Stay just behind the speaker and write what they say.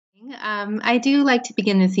I do like to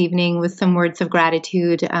begin this evening with some words of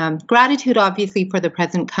gratitude. Gratitude, obviously, for the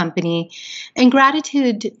present company, and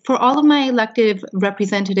gratitude for all of my elected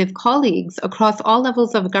representative colleagues across all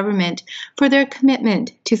levels of government for their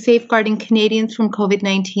commitment to safeguarding Canadians from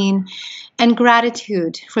COVID-19, and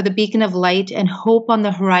gratitude for the beacon of light and hope on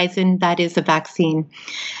the horizon that is a vaccine.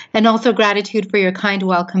 And also gratitude for your kind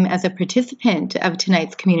welcome as a participant of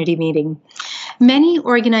tonight's community meeting. Many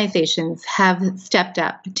organizations have stepped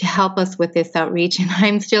up to help us with this outreach, and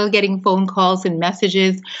I'm still getting phone calls and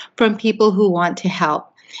messages from people who want to help.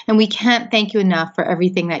 And we can't thank you enough for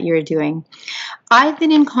everything that you're doing. I've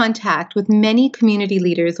been in contact with many community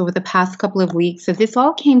leaders over the past couple of weeks as this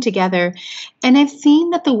all came together, and I've seen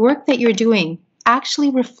that the work that you're doing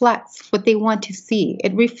actually reflects what they want to see.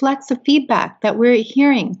 It reflects the feedback that we're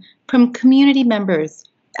hearing from community members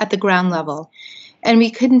at the ground level. And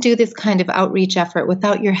we couldn't do this kind of outreach effort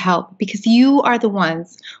without your help because you are the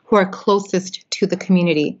ones who are closest to the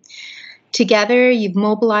community. Together, you've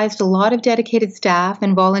mobilized a lot of dedicated staff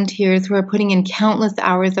and volunteers who are putting in countless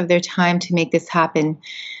hours of their time to make this happen.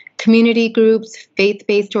 Community groups,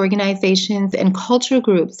 faith-based organizations, and cultural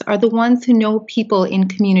groups are the ones who know people in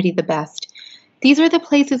community the best. These are the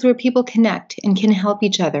places where people connect and can help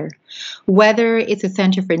each other. Whether it's a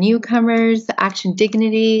center for newcomers, Action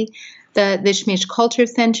Dignity, the Shmish Culture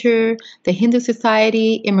Center, the Hindu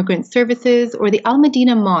Society, Immigrant Services, or the Al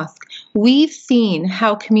Medina Mosque, we've seen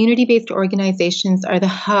how community-based organizations are the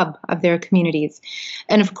hub of their communities.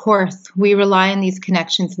 And of course, we rely on these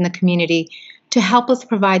connections in the community to help us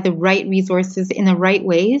provide the right resources in the right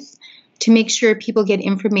ways to make sure people get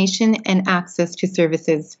information and access to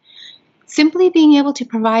services. Simply being able to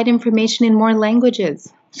provide information in more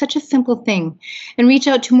languages, such a simple thing, and reach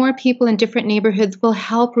out to more people in different neighborhoods will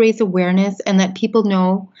help raise awareness and let people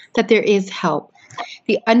know that there is help.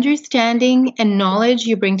 The understanding and knowledge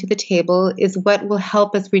you bring to the table is what will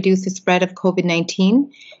help us reduce the spread of COVID-19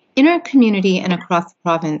 in our community and across the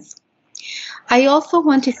province. I also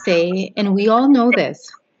want to say, and we all know this,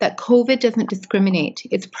 that COVID doesn't discriminate.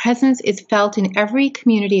 Its presence is felt in every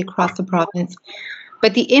community across the province,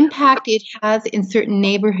 but the impact it has in certain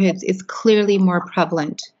neighborhoods is clearly more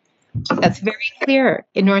prevalent. That's very clear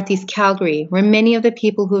in Northeast Calgary, where many of the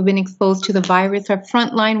people who have been exposed to the virus are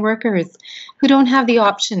frontline workers who don't have the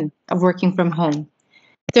option of working from home.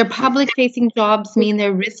 Their public-facing jobs mean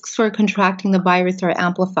their risks for contracting the virus are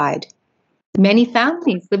amplified. Many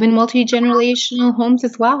families live in multi-generational homes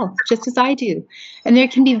as well, just as I do, and there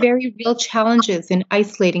can be very real challenges in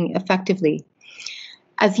isolating effectively.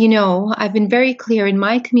 As you know, I've been very clear in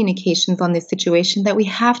my communications on this situation that we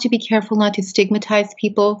have to be careful not to stigmatize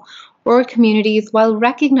people or communities while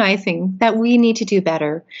recognizing that we need to do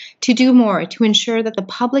better, to do more, to ensure that the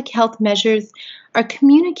public health measures are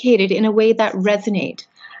communicated in a way that resonate,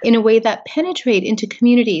 in a way that penetrate into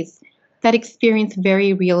communities that experience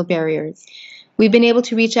very real barriers. We've been able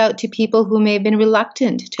to reach out to people who may have been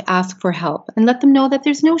reluctant to ask for help and let them know that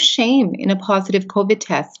there's no shame in a positive COVID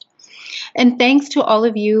test. And thanks to all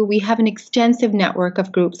of you, we have an extensive network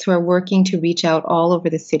of groups who are working to reach out all over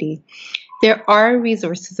the city. There are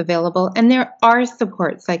resources available, and there are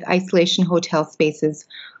supports like isolation hotel spaces,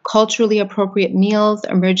 culturally appropriate meals,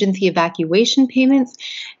 emergency evacuation payments,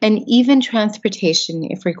 and even transportation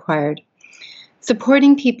if required.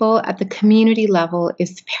 Supporting people at the community level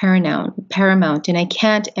is paramount, and I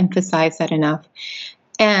can't emphasize that enough.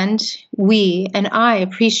 And I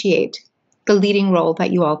appreciate the leading role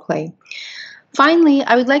that you all play. Finally,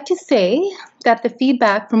 I would like to say that the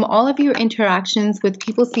feedback from all of your interactions with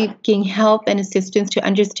people seeking help and assistance to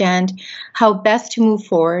understand how best to move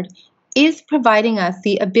forward is providing us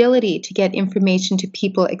the ability to get information to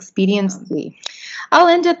people expediently. I'll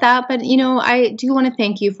end at that, but I do want to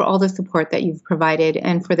thank you for all the support that you've provided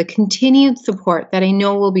and for the continued support that I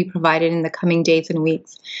know will be provided in the coming days and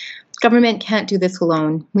weeks. Government can't do this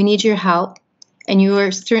alone. We need your help, and you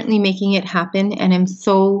are certainly making it happen, and I'm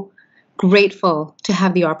so grateful to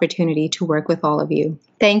have the opportunity to work with all of you.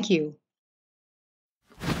 Thank you.